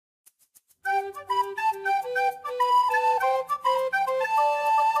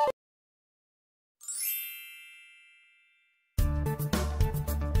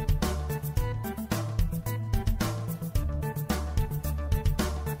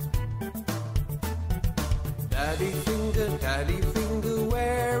Daddy finger,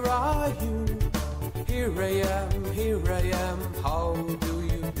 where are you? Here I am, how do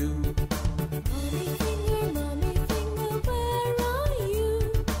you do? Mommy finger, where are you?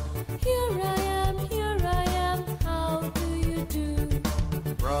 Here I am, how do you do?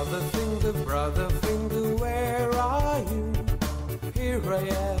 Brother finger, where are you? Here I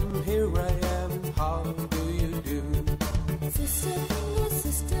am, how do you do?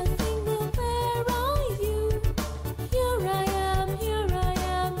 Sister finger, where are you? Here I am,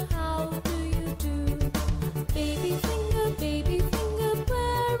 how do you do? Baby finger,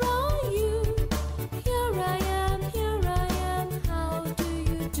 where are you? Here I am, how do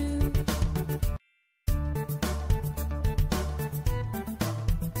you do?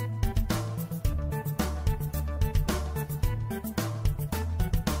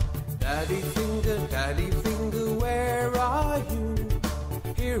 Daddy finger, where are you?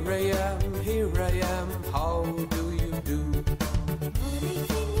 Here I am, how do you do?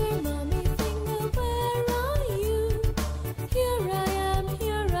 Mommy finger, where are you? Here I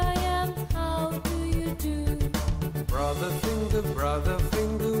am, how do you do? Brother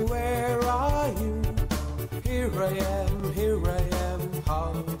finger, where are you? Here I am,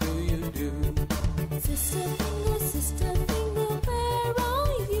 how do you do? Sister finger,